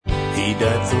He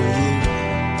died for you.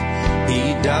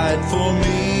 He died for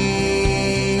me.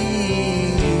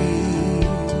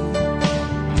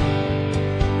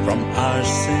 From our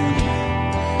sin,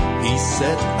 He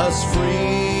set us free.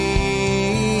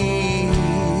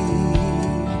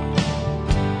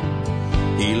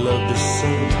 He loved us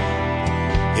so,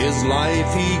 His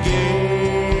life He gave.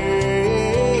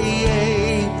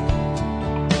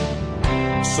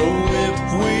 So if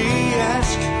we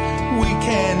ask, we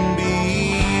can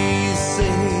be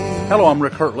saved. Hello, I'm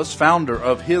Rick Hertless, founder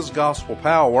of His Gospel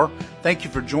Power. Thank you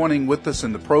for joining with us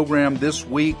in the program this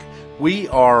week. We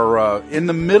are in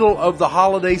the middle of the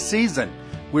holiday season.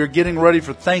 We're getting ready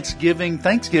for Thanksgiving.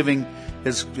 Thanksgiving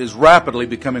is rapidly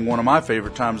becoming one of my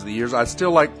favorite times of the year. I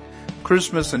still like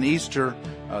Christmas and Easter.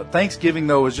 Thanksgiving,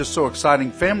 though, is just so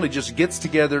exciting. Family just gets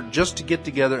together just to get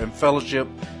together and fellowship,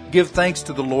 give thanks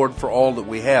to the Lord for all that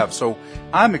we have. So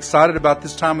I'm excited about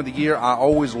this time of the year. I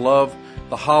always love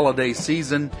the holiday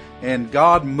season, and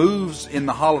God moves in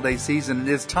the holiday season. It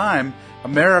is time,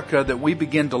 America, that we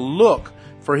begin to look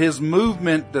for His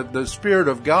movement, the Spirit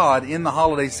of God in the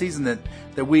holiday season,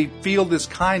 that we feel this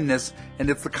kindness, and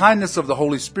it's the kindness of the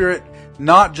Holy Spirit,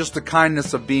 not just the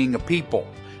kindness of being a people.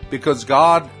 Because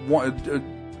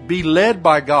be led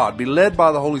by God, be led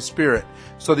by the Holy Spirit,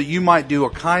 so that you might do a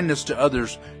kindness to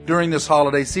others during this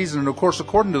holiday season. And of course,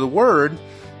 according to the Word,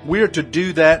 we are to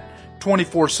do that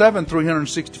 24/7,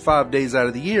 365 days out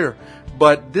of the year.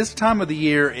 But this time of the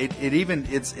year,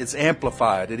 it's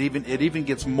amplified. It even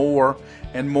gets more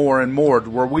and more and more,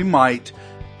 where we might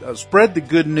spread the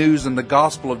good news and the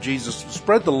gospel of Jesus,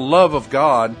 spread the love of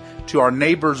God to our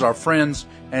neighbors, our friends,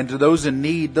 and to those in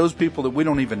need, those people that we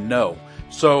don't even know.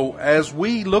 So as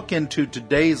we look into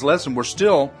today's lesson, we're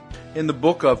still in the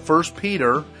book of 1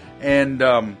 Peter, and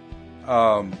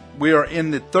we are in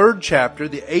the 3rd chapter,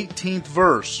 the 18th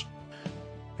verse.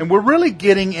 And we're really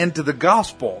getting into the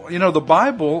gospel. You know, the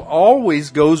Bible always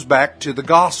goes back to the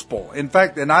gospel. In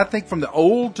fact, and I think from the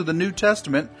Old to the New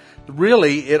Testament,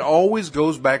 really, it always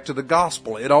goes back to the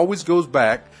gospel. It always goes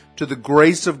back to the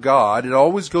grace of God. It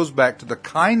always goes back to the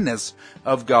kindness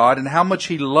of God and how much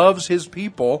He loves His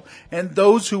people and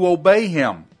those who obey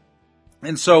Him.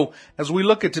 And so, as we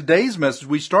look at today's message,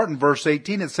 we start in verse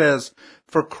 18. It says,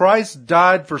 "For Christ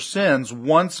died for sins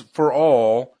once for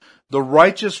all, the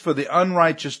righteous for the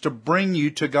unrighteous, to bring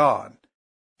you to God.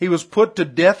 He was put to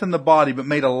death in the body, but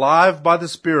made alive by the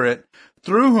Spirit,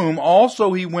 through whom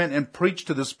also He went and preached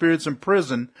to the spirits in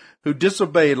prison, who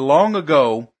disobeyed long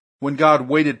ago, when God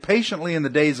waited patiently in the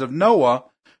days of Noah,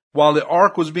 while the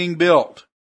ark was being built."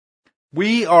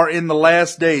 We are in the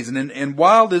last days, and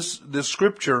while this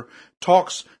scripture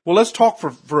talks, well, let's talk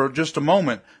for just a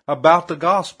moment about the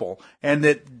gospel, and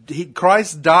that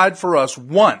Christ died for us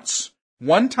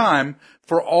one time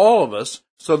for all of us,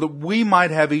 so that we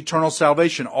might have eternal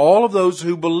salvation. All of those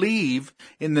who believe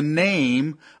in the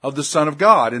name of the Son of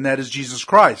God, and that is Jesus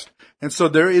Christ. And so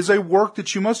there is a work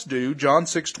that you must do, John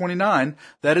 6:29,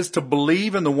 that is to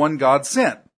believe in the one God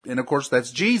sent. And of course, that's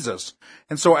Jesus.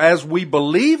 And so as we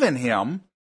believe in Him,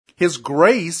 His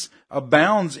grace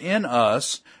abounds in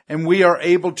us, and we are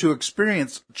able to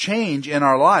experience change in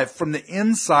our life from the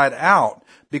inside out,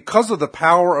 because of the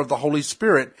power of the Holy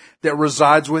Spirit that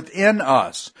resides within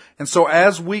us. And so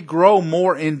as we grow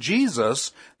more in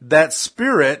Jesus, that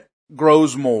Spirit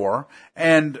grows more,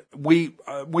 and we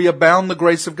abound the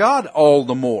grace of God all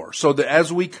the more. So that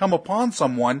as we come upon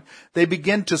someone, they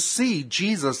begin to see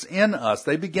Jesus in us.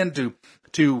 They begin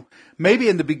to maybe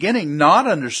in the beginning not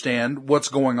understand what's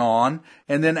going on,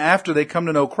 and then after they come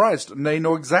to know Christ, they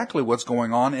know exactly what's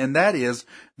going on, and that is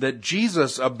that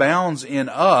Jesus abounds in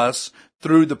us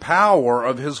through the power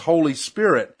of His Holy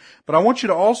Spirit. But I want you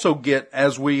to also get,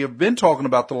 as we have been talking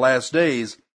about the last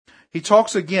days, He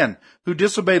talks again, who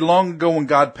disobeyed long ago when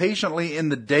God patiently in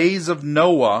the days of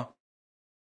Noah,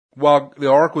 while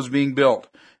the ark was being built.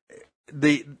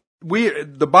 The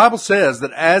Bible says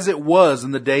that as it was in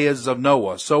the days of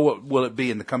Noah, so will it be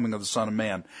in the coming of the Son of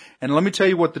Man. And let me tell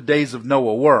you what the days of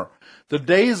Noah were. The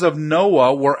days of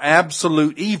Noah were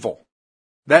absolute evil.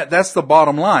 That's the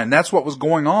bottom line. That's what was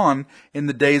going on in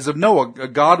the days of Noah.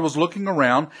 God was looking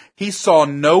around. He saw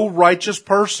no righteous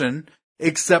person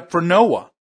except for Noah.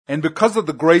 And because of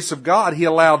the grace of God, He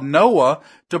allowed Noah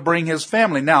to bring his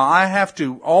family. Now, I have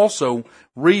to also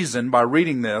reason by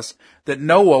reading this that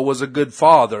Noah was a good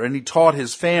father, and he taught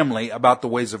his family about the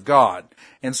ways of God.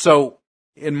 And so,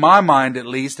 in my mind at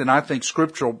least, and I think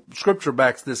Scripture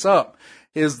backs this up,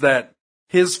 is that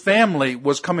his family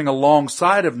was coming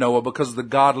alongside of Noah because of the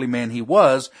godly man he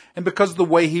was and because of the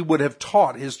way he would have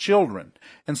taught his children.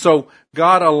 And so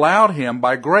God allowed him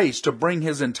by grace to bring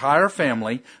his entire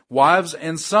family, wives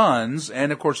and sons,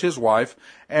 and of course his wife,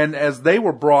 and as they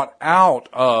were brought out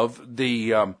of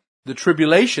the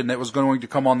tribulation that was going to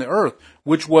come on the earth,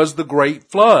 which was the great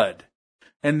flood.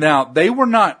 And now they were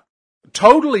not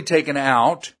totally taken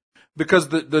out, because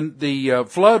the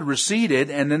flood receded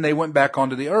and then they went back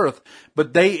onto the earth.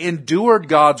 But they endured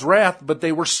God's wrath, but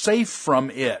they were safe from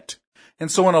it.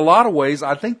 And so in a lot of ways,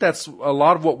 I think that's a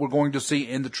lot of what we're going to see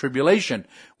in the tribulation.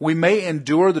 We may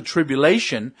endure the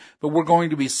tribulation, but we're going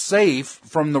to be safe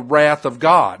from the wrath of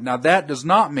God. Now that does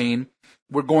not mean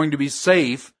we're going to be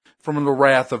safe from the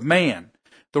wrath of man.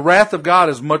 The wrath of God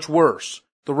is much worse.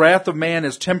 The wrath of man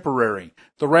is temporary.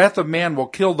 The wrath of man will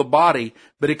kill the body,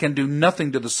 but it can do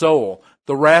nothing to the soul.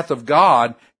 The wrath of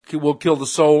God will kill the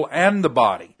soul and the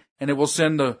body, and it will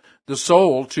send the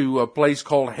soul to a place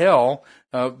called hell,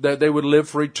 that they would live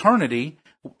for eternity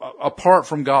apart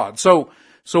from God. So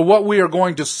what we are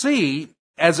going to see,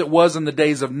 as it was in the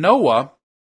days of Noah,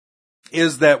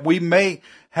 is that we may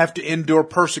have to endure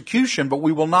persecution, but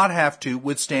we will not have to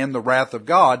withstand the wrath of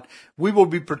God. We will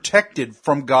be protected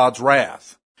from God's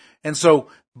wrath. And so,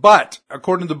 but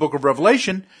according to the book of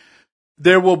Revelation,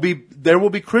 there will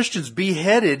be Christians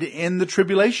beheaded in the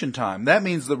tribulation time. That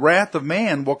means the wrath of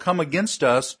man will come against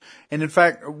us, and in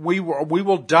fact, we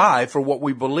will die for what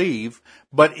we believe,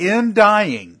 but in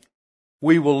dying,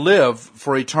 we will live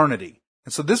for eternity.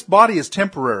 And so this body is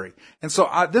temporary. And so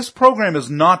this program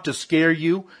is not to scare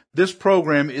you. This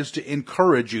program is to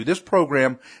encourage you. This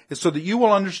program is so that you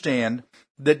will understand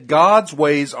that God's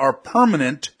ways are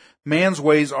permanent, man's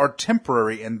ways are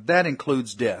temporary, and that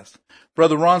includes death.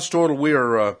 Brother Ron Steudle, we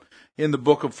are in the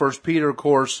book of 1 Peter, of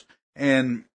course,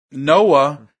 and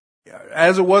Noah,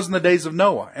 as it was in the days of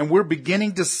Noah. And we're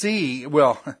beginning to see,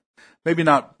 well, maybe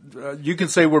not, you can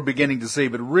say we're beginning to see,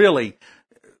 but really,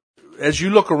 as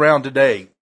you look around today,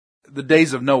 the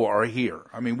days of Noah are here.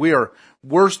 I mean, we are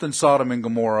worse than Sodom and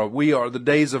Gomorrah. The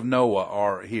days of Noah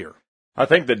are here. I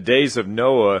think the days of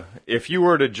Noah, if you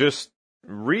were to just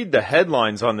read the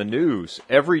headlines on the news,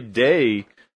 every day,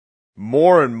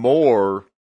 more and more,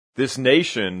 this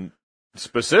nation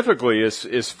specifically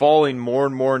is falling more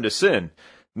and more into sin.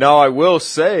 Now, I will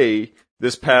say,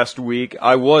 this past week,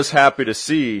 I was happy to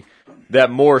see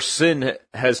that more sin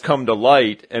has come to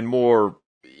light and more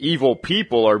evil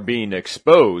people are being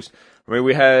exposed. I mean,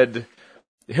 we had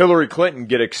Hillary Clinton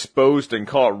get exposed and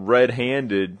caught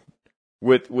red-handed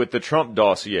with the Trump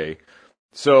dossier.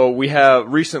 So we've had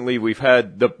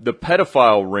the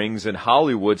pedophile rings in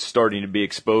Hollywood starting to be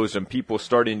exposed and people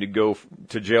starting to go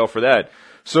to jail for that.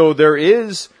 So there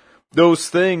is those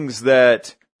things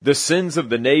that the sins of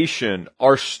the nation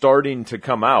are starting to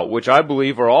come out, which I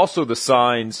believe are also the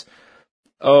signs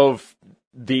of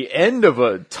the end of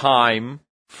a time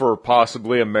for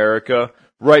possibly America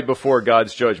right before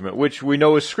God's judgment, which we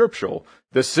know is scriptural.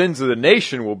 The sins of the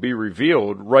nation will be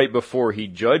revealed right before he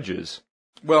judges.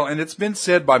 Well, and it's been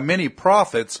said by many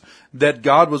prophets that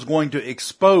God was going to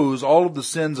expose all of the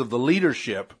sins of the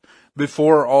leadership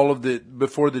before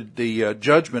the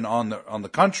judgment on the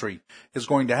country is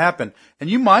going to happen. And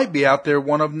you might be out there,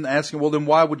 one of them asking, well, then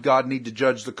why would God need to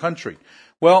judge the country?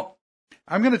 Well,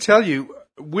 I'm going to tell you,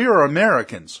 we are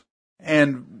Americans,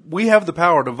 and we have the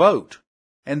power to vote.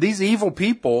 And these evil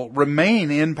people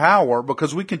remain in power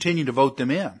because we continue to vote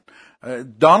them in.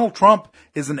 Donald Trump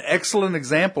is an excellent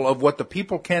example of what the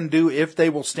people can do if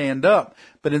they will stand up.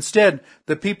 But instead,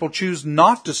 the people choose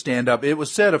not to stand up. It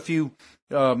was said a few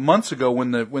months ago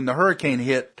when the hurricane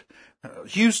hit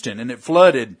Houston and it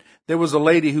flooded, there was a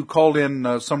lady who called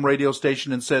in some radio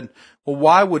station and said, well,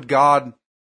 why would God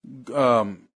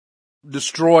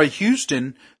destroy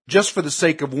Houston just for the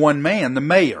sake of one man, the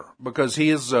mayor? Because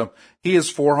he is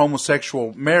for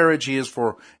homosexual marriage, he is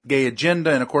for gay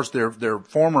agenda, and of course their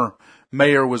former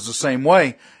mayor was the same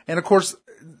way. And of course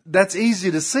that's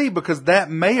easy to see because that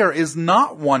mayor is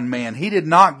not one man. He did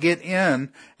not get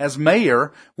in as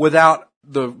mayor without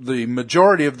the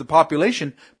majority of the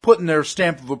population putting their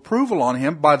stamp of approval on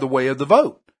him by the way of the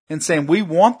vote and saying, we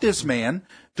want this man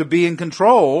to be in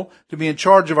control, to be in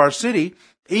charge of our city,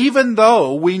 even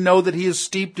though we know that he is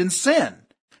steeped in sin.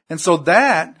 And so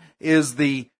that is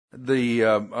the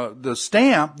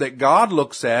stamp that God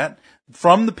looks at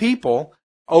from the people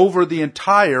over the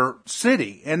entire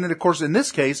city. And then, of course, in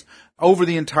this case, over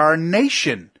the entire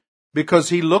nation. Because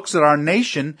he looks at our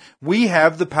nation, we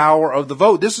have the power of the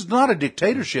vote. This is not a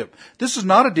dictatorship. This is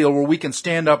not a deal where we can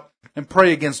stand up and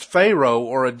pray against Pharaoh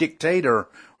or a dictator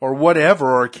or whatever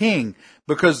or a king.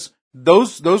 Because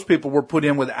those people were put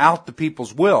in without the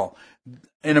people's will.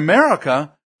 In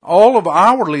America, all of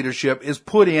our leadership is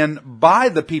put in by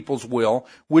the people's will,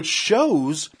 which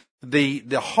shows the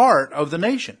heart of the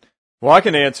nation. Well, I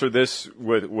can answer this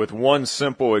with one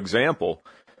simple example.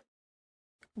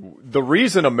 The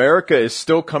reason America is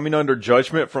still coming under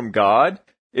judgment from God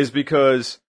is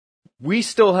because we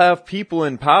still have people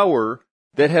in power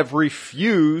that have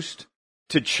refused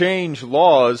to change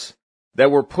laws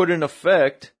that were put in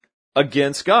effect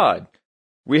against God.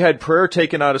 We had prayer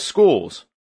taken out of schools.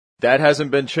 That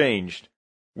hasn't been changed.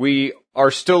 We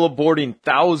are still aborting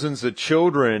thousands of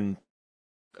children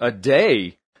a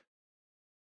day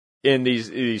in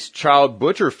these child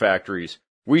butcher factories.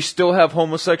 We still have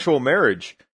homosexual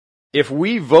marriage. If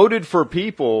we voted for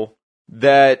people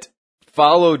that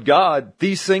followed God,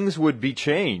 these things would be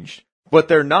changed, but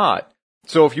they're not.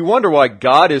 So if you wonder why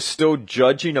God is still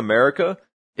judging America,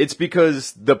 it's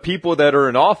because the people that are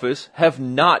in office have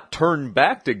not turned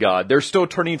back to God. They're still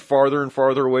turning farther and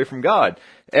farther away from God.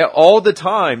 All the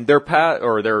time,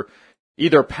 they're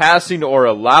either passing or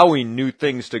allowing new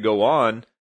things to go on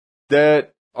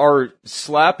that are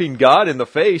slapping God in the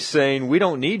face, saying, we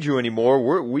don't need you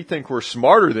anymore. We think we're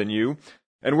smarter than you,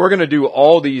 and we're going to do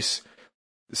all these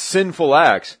sinful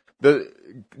acts. The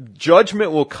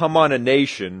judgment will come on a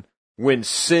nation when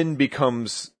sin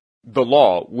becomes the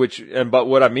law, but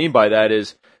what I mean by that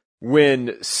is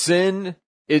when sin,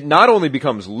 it not only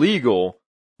becomes legal,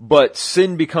 but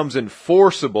sin becomes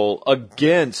enforceable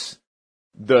against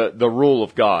the rule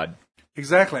of God.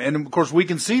 Exactly. And of course we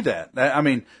can see that. I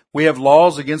mean, we have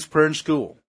laws against prayer in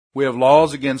school. We have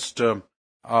laws against,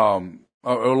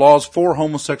 laws for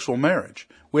homosexual marriage.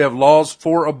 We have laws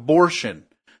for abortion.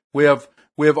 We have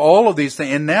all of these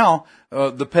things. And now,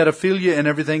 the pedophilia and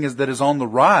everything that is on the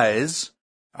rise.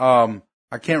 I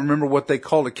can't remember what they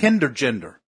call it,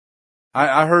 kindergender.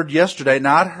 I heard yesterday,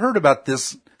 now I'd heard about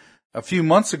this a few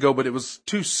months ago, but it was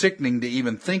too sickening to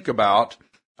even think about.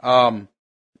 But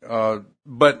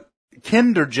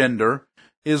kindergender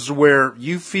is where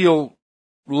you feel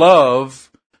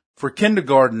love for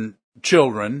kindergarten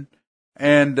children,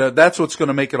 and that's what's going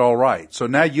to make it all right. So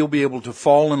now you'll be able to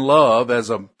fall in love as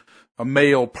a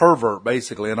male pervert,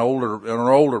 basically, an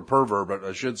older pervert,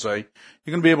 I should say.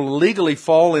 You're going to be able to legally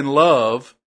fall in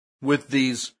love with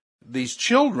these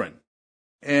children,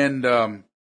 and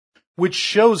which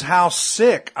shows how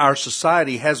sick our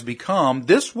society has become.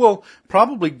 This will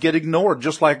probably get ignored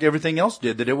just like everything else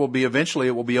did, that eventually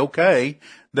it will be okay,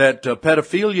 that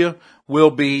pedophilia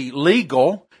will be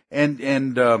legal,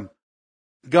 and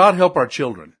God help our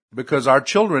children, because our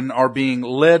children are being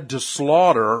led to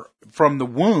slaughter from the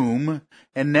womb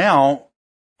and now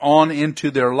on into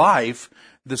their life.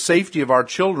 The safety of our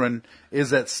children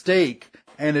is at stake,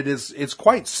 and it's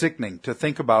quite sickening to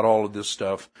think about all of this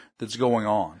stuff that's going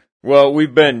on. Well,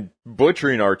 we've been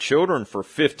butchering our children for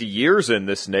 50 years in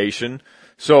this nation,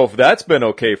 so if that's been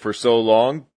okay for so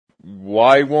long,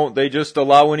 why won't they just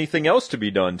allow anything else to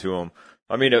be done to them?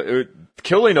 I mean,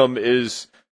 killing them is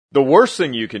the worst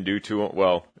thing you can do to them.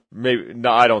 Well, maybe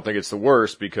no, I don't think it's the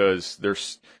worst, because they're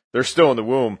still in the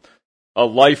womb. A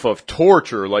life of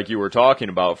torture, like you were talking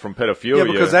about, from pedophilia.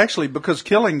 Yeah, because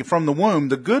killing from the womb,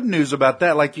 the good news about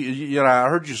that, like I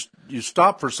heard you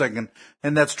stop for a second,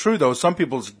 and that's true though. Some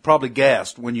people probably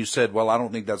gasped when you said, well, I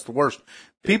don't think that's the worst.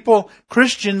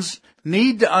 Christians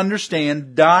need to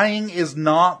understand dying is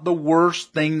not the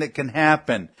worst thing that can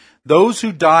happen. Those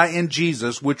who die in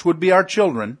Jesus, which would be our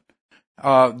children,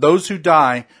 those who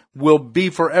die will be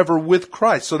forever with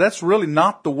Christ. So that's really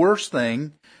not the worst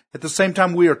thing. At the same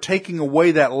time, we are taking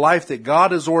away that life that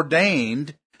God has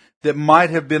ordained that might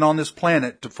have been on this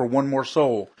planet for one more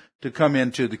soul to come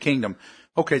into the kingdom.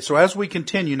 Okay, so as we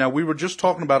continue, now we were just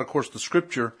talking about, of course, the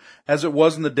scripture as it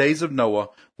was in the days of Noah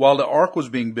while the ark was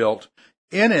being built.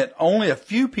 In it, only a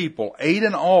few people, 8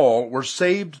 in all, were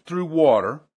saved through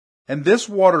water, and this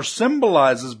water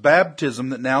symbolizes baptism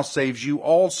that now saves you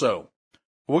also.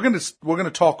 We're going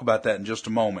to talk about that in just a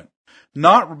moment.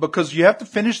 Not because you have to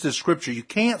finish this scripture. You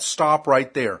can't stop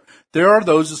right there. There are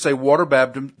those that say water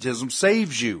baptism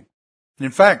saves you. And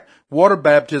in fact, water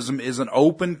baptism is an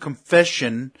open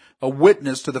confession, a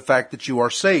witness to the fact that you are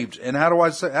saved. And how do I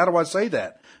say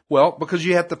that? Well, because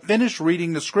you have to finish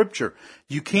reading the scripture.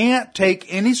 You can't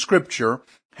take any scripture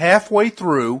halfway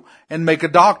through and make a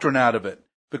doctrine out of it.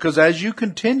 Because as you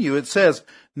continue, it says,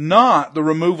 not the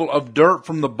removal of dirt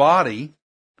from the body,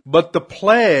 but the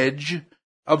pledge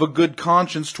of a good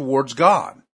conscience towards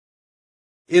God.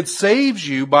 It saves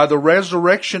you by the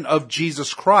resurrection of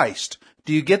Jesus Christ,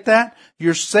 Do you get that?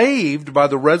 You're saved by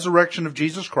the resurrection of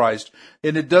Jesus Christ,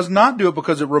 and it does not do it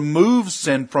because it removes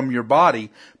sin from your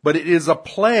body, but it is a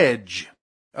pledge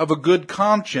of a good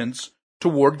conscience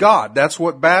toward God. That's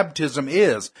what baptism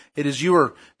is. It is you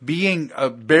are being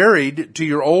buried to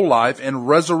your old life and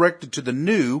resurrected to the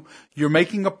new. You're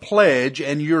making a pledge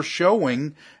and you're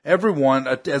showing everyone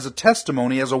as a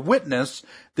testimony, as a witness,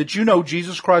 that you know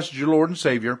Jesus Christ is your Lord and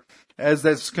Savior. As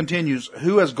this continues,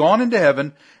 who has gone into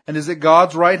heaven and is at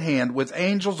God's right hand with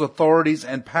angels, authorities,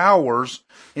 and powers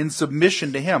in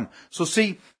submission to Him. So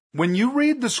see, when you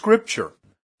read the Scripture,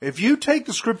 if you take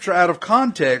the Scripture out of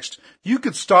context, you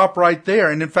could stop right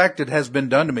there. And in fact, it has been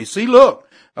done to me. See, look,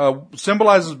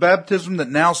 symbolizes baptism that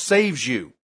now saves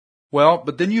you. Well,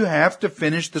 but then you have to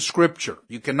finish the Scripture.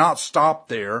 You cannot stop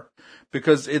there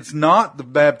because it's not the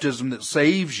baptism that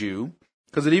saves you,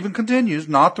 because it even continues,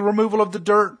 not the removal of the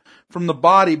dirt from the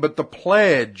body, but the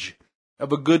pledge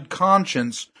of a good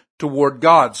conscience toward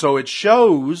God. So it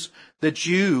shows that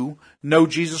you know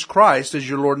Jesus Christ as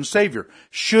your Lord and Savior.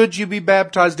 Should you be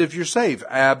baptized if you're saved?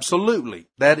 Absolutely.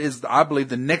 That is, I believe,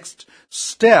 the next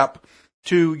step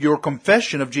to your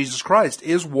confession of Jesus Christ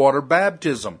is water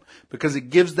baptism, because it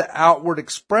gives the outward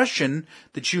expression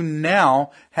that you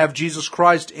now have Jesus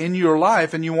Christ in your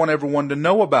life and you want everyone to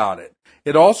know about it.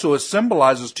 It also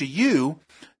symbolizes to you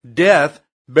death,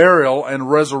 burial, and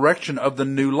resurrection of the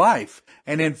new life.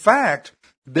 And in fact,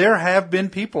 there have been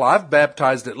people, I've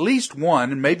baptized at least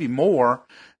one and maybe more,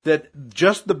 that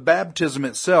just the baptism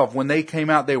itself, when they came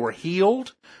out, they were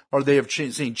healed, or they have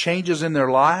seen changes in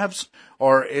their lives,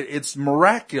 or it's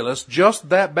miraculous, just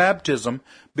that baptism,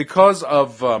 because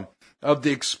of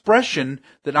the expression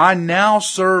that I now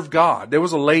serve God. There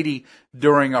was a lady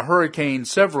during a hurricane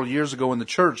several years ago in the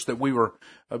church that we were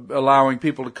allowing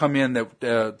people to come in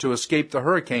that to escape the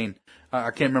hurricane.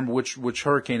 I can't remember which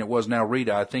hurricane it was now,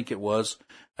 Rita, I think it was.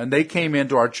 And they came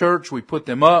into our church, we put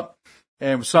them up,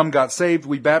 and some got saved.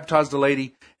 We baptized a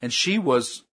lady, and she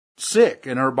was sick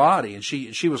in her body, and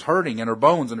she was hurting in her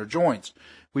bones and her joints.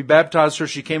 We baptized her,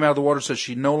 she came out of the water, so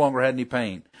she no longer had any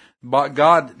pain. But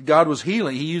God was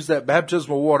healing. He used that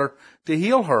baptismal water to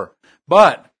heal her.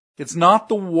 But it's not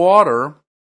the water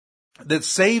that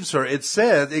saves her. It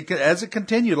says, as it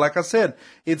continued, like I said,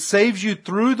 it saves you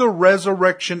through the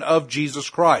resurrection of Jesus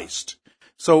Christ.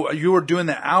 So you are doing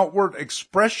the outward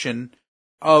expression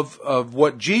of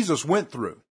what Jesus went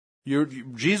through.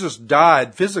 Jesus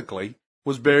died physically,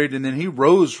 was buried, and then He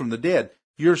rose from the dead.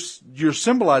 You're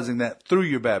symbolizing that through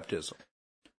your baptism.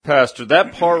 Pastor,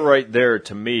 that part right there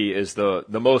to me is the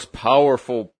most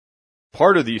powerful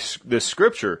part of this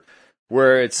scripture,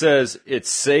 where it says it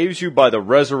saves you by the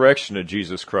resurrection of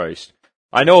Jesus Christ.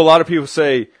 I know a lot of people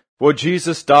say, well,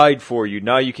 Jesus died for you,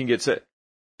 now you can get saved.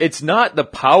 It's not the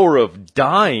power of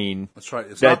dying. That's right.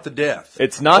 It's not the death.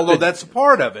 It's not. Although that's a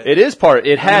part of it. It is part.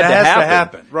 It has to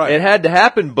happen. Right. It had to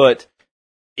happen, but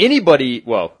anybody,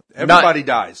 well, everybody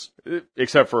dies.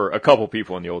 Except for a couple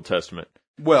people in the Old Testament.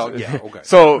 Well, yeah, okay.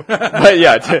 So, but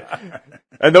yeah,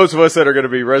 and those of us that are going to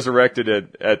be resurrected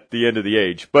at the end of the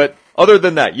age. But other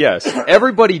than that, yes,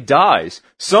 everybody dies.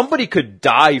 Somebody could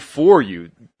die for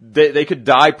you. They could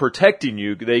die protecting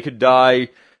you. They could die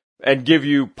and give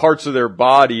you parts of their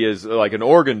body as like an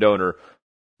organ donor.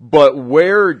 But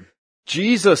where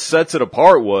Jesus sets it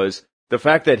apart was the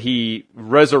fact that He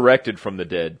resurrected from the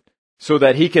dead so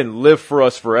that He can live for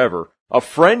us forever. A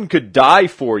friend could die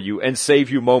for you and save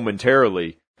you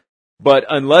momentarily, but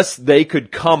unless they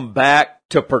could come back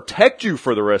to protect you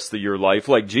for the rest of your life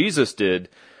like Jesus did,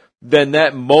 then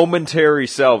that momentary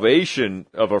salvation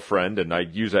of a friend, and I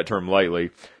use that term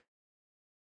lightly,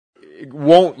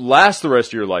 won't last the rest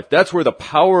of your life. That's where the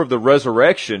power of the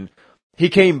resurrection, He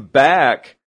came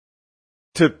back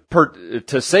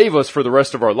to save us for the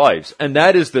rest of our lives. And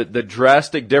that is the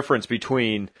drastic difference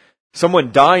between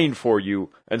someone dying for you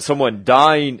and someone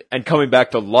dying and coming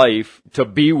back to life to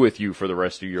be with you for the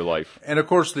rest of your life. And of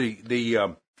course,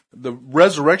 the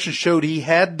resurrection showed He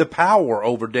had the power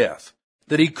over death,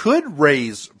 that He could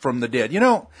raise from the dead. You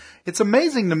know, it's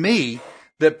amazing to me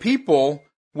that people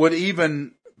would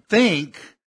even think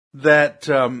that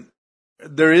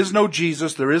there is no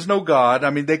Jesus, there is no God. I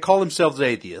mean, they call themselves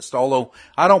atheists, although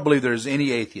I don't believe there's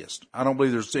any atheist. I don't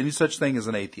believe there's any such thing as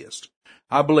an atheist.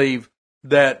 I believe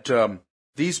that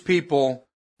these people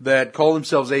that call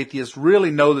themselves atheists really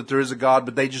know that there is a God,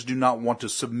 but they just do not want to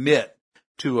submit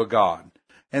to a God.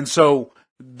 And so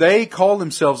they call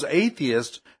themselves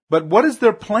atheists, but what is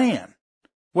their plan?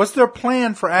 What's their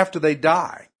plan for after they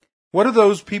die? What are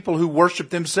those people who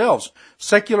worship themselves?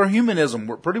 Secular humanism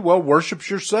pretty well worships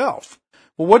yourself.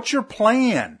 Well, what's your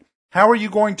plan How are you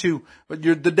going to,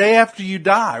 the day after you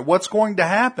die, what's going to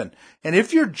happen? And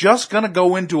if you're just going to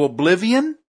go into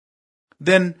oblivion,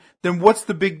 then what's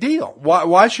the big deal?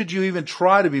 Why should you even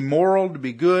try to be moral, to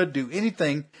be good, do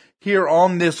anything here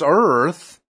on this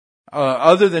earth,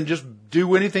 other than just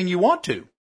do anything you want to?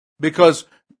 Because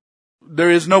there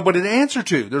is nobody to answer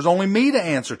to. There's only me to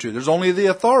answer to. There's only the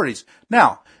authorities.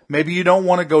 Now, maybe you don't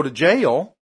want to go to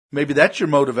jail. Maybe that's your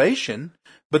motivation.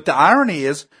 But the irony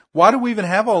is, why do we even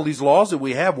have all these laws that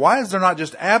we have? Why is there not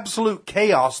just absolute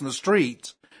chaos in the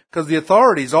streets? Because the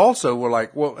authorities also were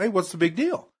like, well, hey, what's the big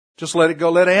deal? Just let it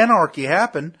go. Let anarchy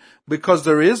happen, because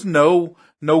there is no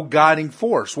guiding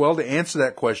force. Well, to answer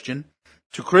that question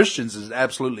to Christians is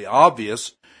absolutely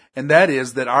obvious. And that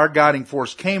is that our guiding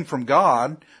force came from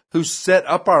God, who set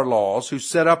up our laws, who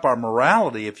set up our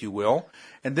morality, if you will.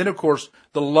 And then, of course,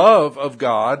 the love of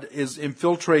God is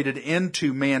infiltrated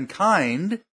into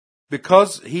mankind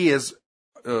because he is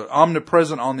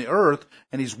omnipresent on the earth,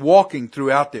 and he's walking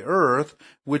throughout the earth,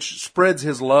 which spreads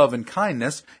his love and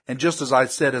kindness. And just as I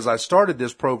said as I started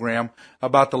this program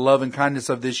about the love and kindness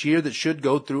of this year that should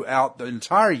go throughout the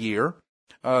entire year,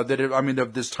 of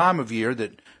this time of year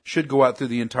that should go out through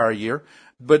the entire year,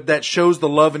 but that shows the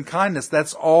love and kindness.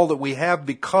 That's all that we have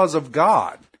because of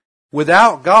God.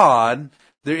 Without God,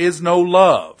 there is no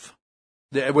love.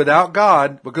 Without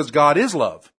God, because God is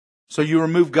love. So you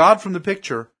remove God from the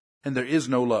picture, and there is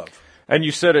no love. And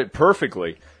you said it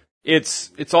perfectly.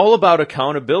 It's all about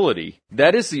accountability.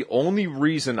 That is the only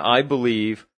reason I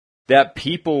believe that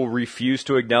people refuse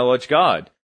to acknowledge God,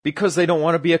 because they don't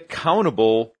want to be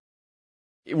accountable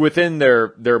within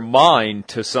their mind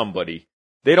to somebody.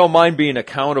 They don't mind being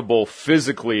accountable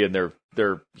physically in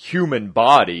their human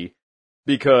body,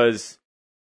 because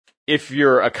if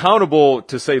you're accountable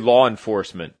to, say, law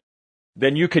enforcement,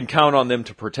 then you can count on them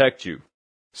to protect you.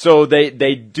 So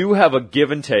they do have a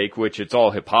give and take, which it's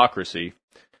all hypocrisy.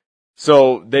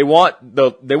 So they want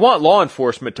law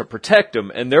enforcement to protect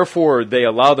them, and therefore they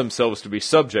allow themselves to be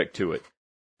subject to it.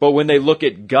 But when they look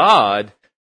at God,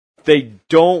 they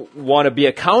don't want to be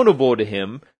accountable to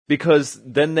him, because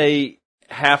then they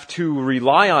have to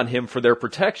rely on him for their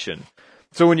protection.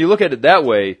 So when you look at it that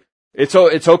way, it's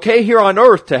okay here on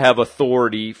earth to have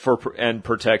authority and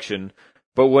protection,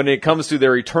 but when it comes to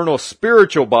their eternal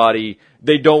spiritual body,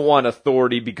 they don't want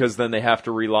authority, because then they have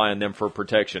to rely on them for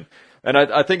protection. And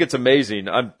I think it's amazing.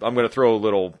 I'm going to throw a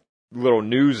little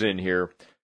news in here.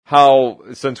 How,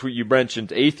 since you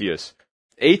mentioned atheists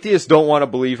don't want to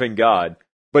believe in God,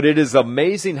 but it is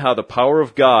amazing how the power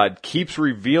of God keeps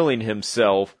revealing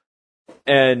himself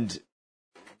and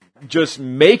just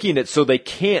making it so they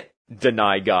can't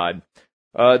deny God.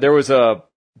 There was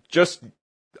just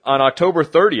on October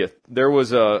 30th, there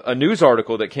was a news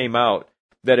article that came out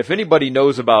that if anybody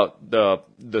knows about the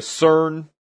CERN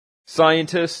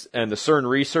scientists and the CERN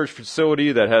research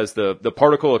facility that has the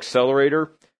particle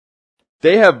accelerator,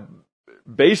 they have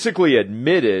basically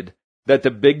admitted that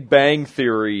the Big Bang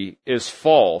Theory is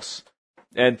false.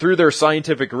 And through their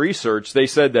scientific research, they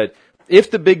said that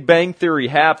if the Big Bang Theory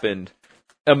happened,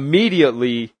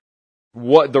 immediately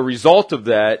what the result of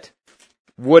that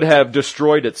would have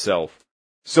destroyed itself.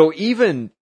 So even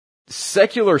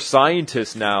secular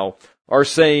scientists now are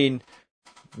saying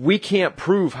we can't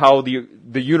prove how the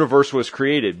universe was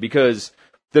created, because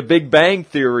the Big Bang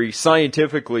Theory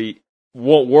scientifically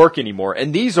won't work anymore.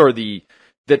 And these are the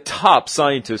top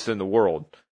scientists in the world.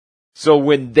 So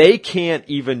when they can't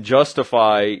even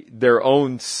justify their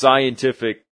own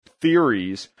scientific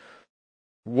theories,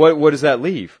 what does that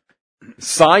leave?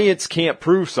 Science can't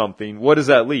prove something. What does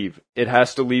that leave? It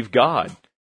has to leave God.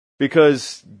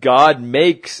 Because God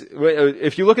makes,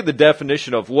 if you look at the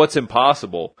definition of what's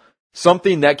impossible,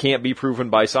 something that can't be proven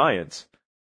by science.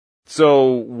 So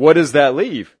what does that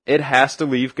leave? It has to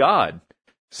leave God.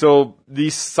 So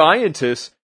these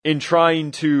scientists, in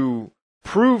trying to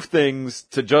prove things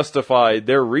to justify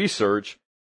their research,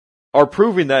 are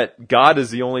proving that God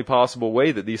is the only possible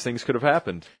way that these things could have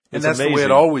happened. And that's amazing. The way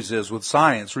it always is with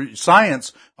science.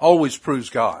 Science always proves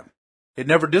God. It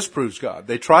never disproves God.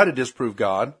 They try to disprove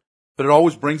God, but it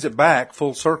always brings it back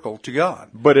full circle to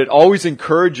God. But it always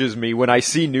encourages me when I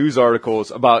see news articles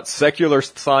about secular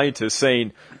scientists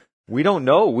saying, we don't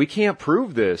know, we can't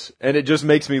prove this. And it just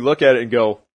makes me look at it and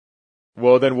go,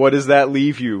 well, then what does that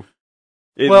leave you?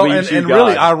 It leaves you God.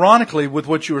 Really, ironically, with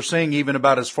what you were saying, even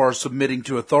about as far as submitting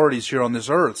to authorities here on this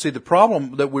earth, see, the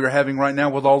problem that we're having right now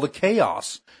with all the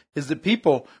chaos is that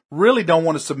people really don't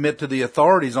want to submit to the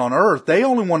authorities on earth. They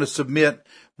only want to submit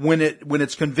when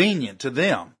it's convenient to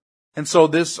them. And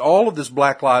so all of this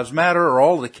Black Lives Matter, or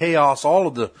all of the chaos, all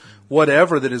of the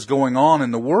whatever that is going on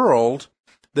in the world,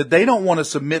 that they don't want to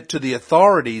submit to the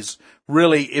authorities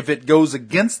really if it goes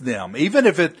against them. Even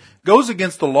if it goes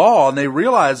against the law and they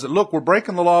realize that, look, we're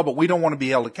breaking the law, but we don't want to be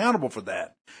held accountable for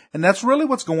that. And that's really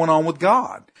what's going on with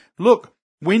God. Look,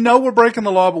 we know we're breaking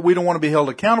the law, but we don't want to be held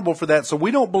accountable for that, so we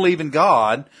don't believe in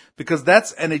God because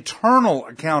that's an eternal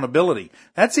accountability.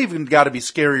 That's even got to be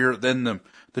scarier than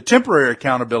the temporary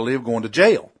accountability of going to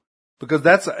jail, because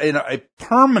that's a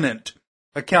permanent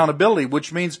accountability,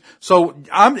 which means,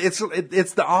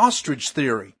 it's the ostrich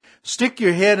theory. Stick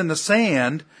your head in the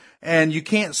sand and you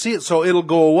can't see it, so it'll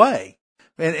go away.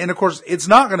 And of course, it's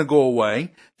not going to go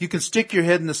away. You can stick your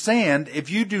head in the sand.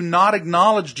 If you do not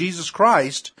acknowledge Jesus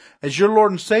Christ as your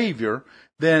Lord and Savior,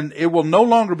 then it will no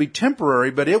longer be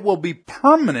temporary, but it will be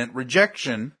permanent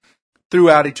rejection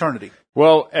throughout eternity.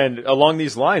 Well, and along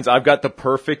these lines, I've got the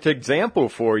perfect example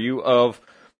for you of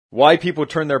why people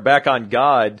turn their back on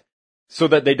God so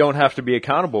that they don't have to be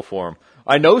accountable for him.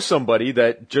 I know somebody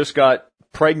that just got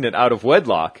pregnant out of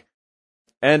wedlock,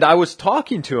 and I was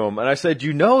talking to him, and I said,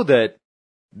 you know that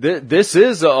this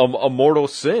is a mortal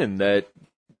sin, that,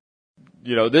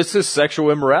 this is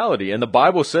sexual immorality, and the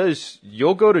Bible says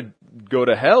you'll go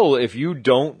to hell if you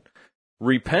don't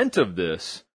repent of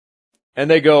this. And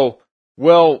they go,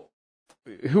 well,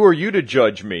 who are you to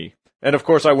judge me? And of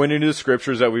course I went into the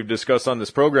scriptures that we've discussed on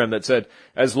this program that said,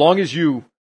 as long as you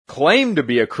claim to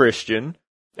be a Christian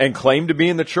and claim to be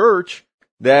in the church,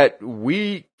 that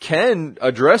we can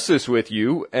address this with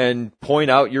you and point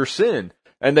out your sin.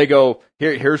 And they go,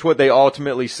 here's what they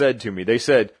ultimately said to me. They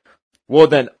said, well,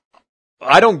 then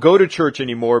I don't go to church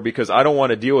anymore because I don't want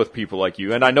to deal with people like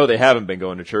you. And I know they haven't been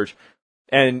going to church.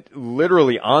 And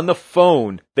literally on the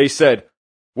phone, they said,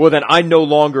 well, then I no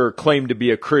longer claim to be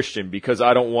a Christian because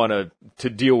I don't want to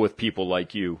deal with people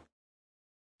like you.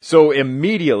 So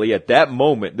immediately at that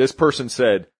moment, this person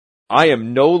said, I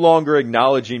am no longer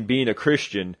acknowledging being a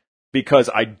Christian because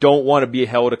I don't want to be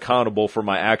held accountable for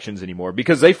my actions anymore.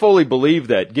 Because they fully believe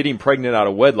that getting pregnant out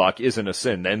of wedlock isn't a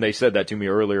sin. And they said that to me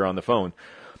earlier on the phone.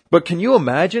 But can you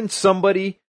imagine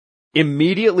somebody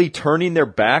immediately turning their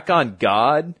back on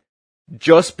God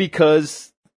just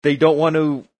because they don't want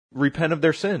to repent of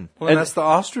their sin? Well, and that's the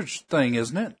ostrich thing,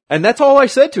 isn't it? And that's all I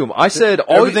said to him. I said,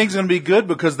 everything's going to be good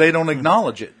because they don't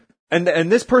acknowledge it. And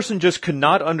this person just could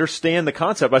not understand the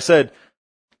concept. I said,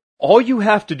 all you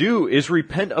have to do is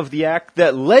repent of the act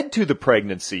that led to the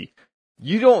pregnancy.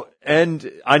 You don't, and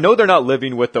I know they're not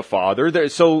living with the father.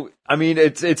 So, I mean,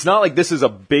 it's not like this is a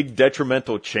big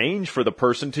detrimental change for the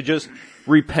person to just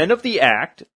repent of the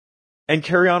act and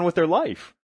carry on with their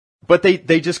life. But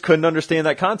they just couldn't understand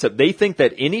that concept. They think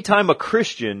that anytime a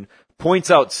Christian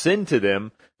points out sin to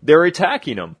them, they're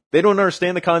attacking them. They don't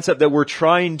understand the concept that we're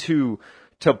trying to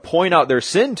point out their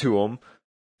sin to them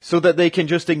so that they can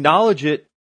just acknowledge it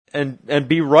and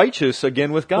be righteous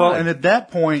again with God. Well, and at that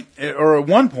point, or at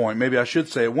one point, maybe I should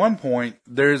say, at one point,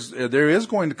 there is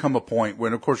going to come a point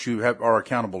when, of course, you are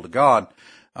accountable to God,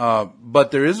 but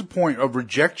there is a point of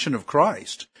rejection of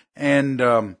Christ,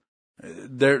 and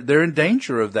they're in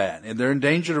danger of that, and they're in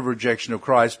danger of rejection of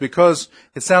Christ, because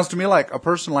it sounds to me like a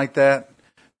person like that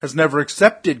has never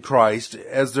accepted Christ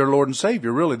as their Lord and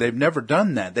Savior. Really, they've never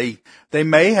done that. They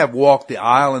may have walked the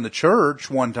aisle in the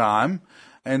church one time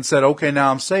and said, okay, now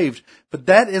I'm saved. But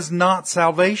that is not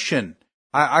salvation.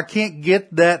 I can't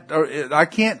get that, or I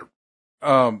can't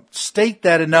state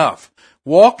that enough.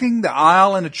 Walking the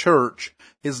aisle in a church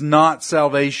is not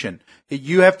salvation.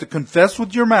 You have to confess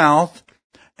with your mouth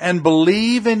and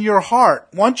believe in your heart.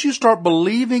 Once you start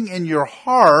believing in your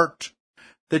heart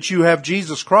that you have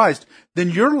Jesus Christ,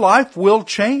 then your life will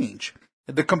change.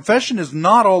 The confession is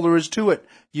not all there is to it.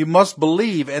 You must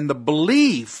believe, and the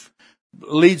belief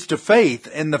leads to faith,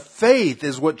 and the faith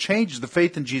is what changes the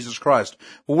faith in Jesus Christ.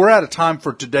 Well, we're out of time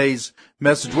for today's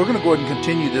message. We're going to go ahead and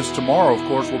continue this tomorrow. Of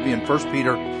course, we'll be in 1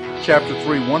 Peter chapter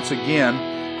 3 once again.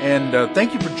 And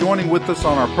thank you for joining with us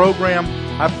on our program.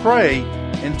 I pray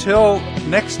until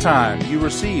next time you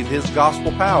receive His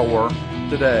gospel power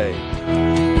today.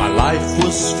 My life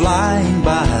was flying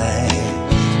by.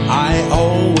 I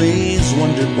always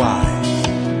wondered why.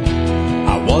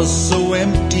 I was so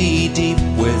empty deep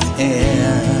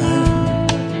within.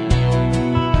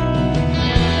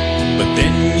 But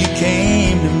then you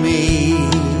came to me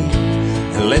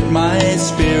and let my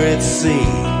spirit see,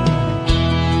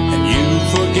 and you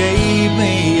forgave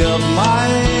me of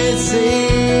my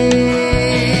sin.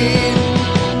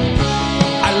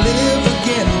 I live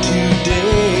again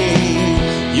today.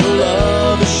 Your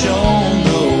love has shown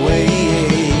the way.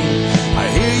 I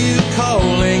hear you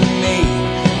calling me.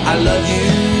 I love you.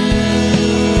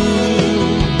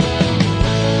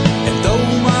 And though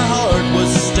my heart was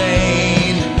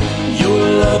stained, your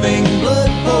love loving blood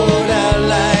poured out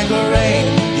like rain.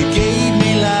 You gave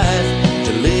me life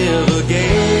to live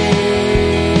again.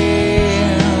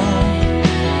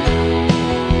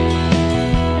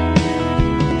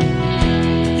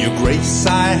 Your grace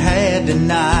I had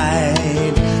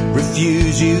denied,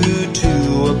 refused you to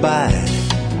abide.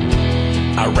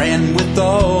 I ran with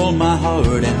all my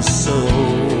heart and soul,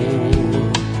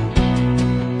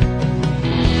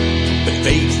 but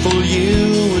faithful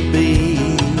you would be.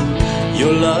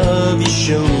 Your love you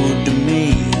showed to me.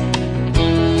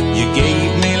 You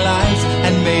gave me life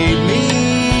and made me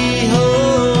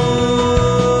whole.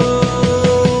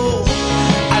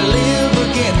 I live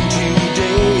again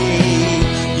today.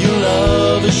 Your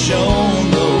love has shown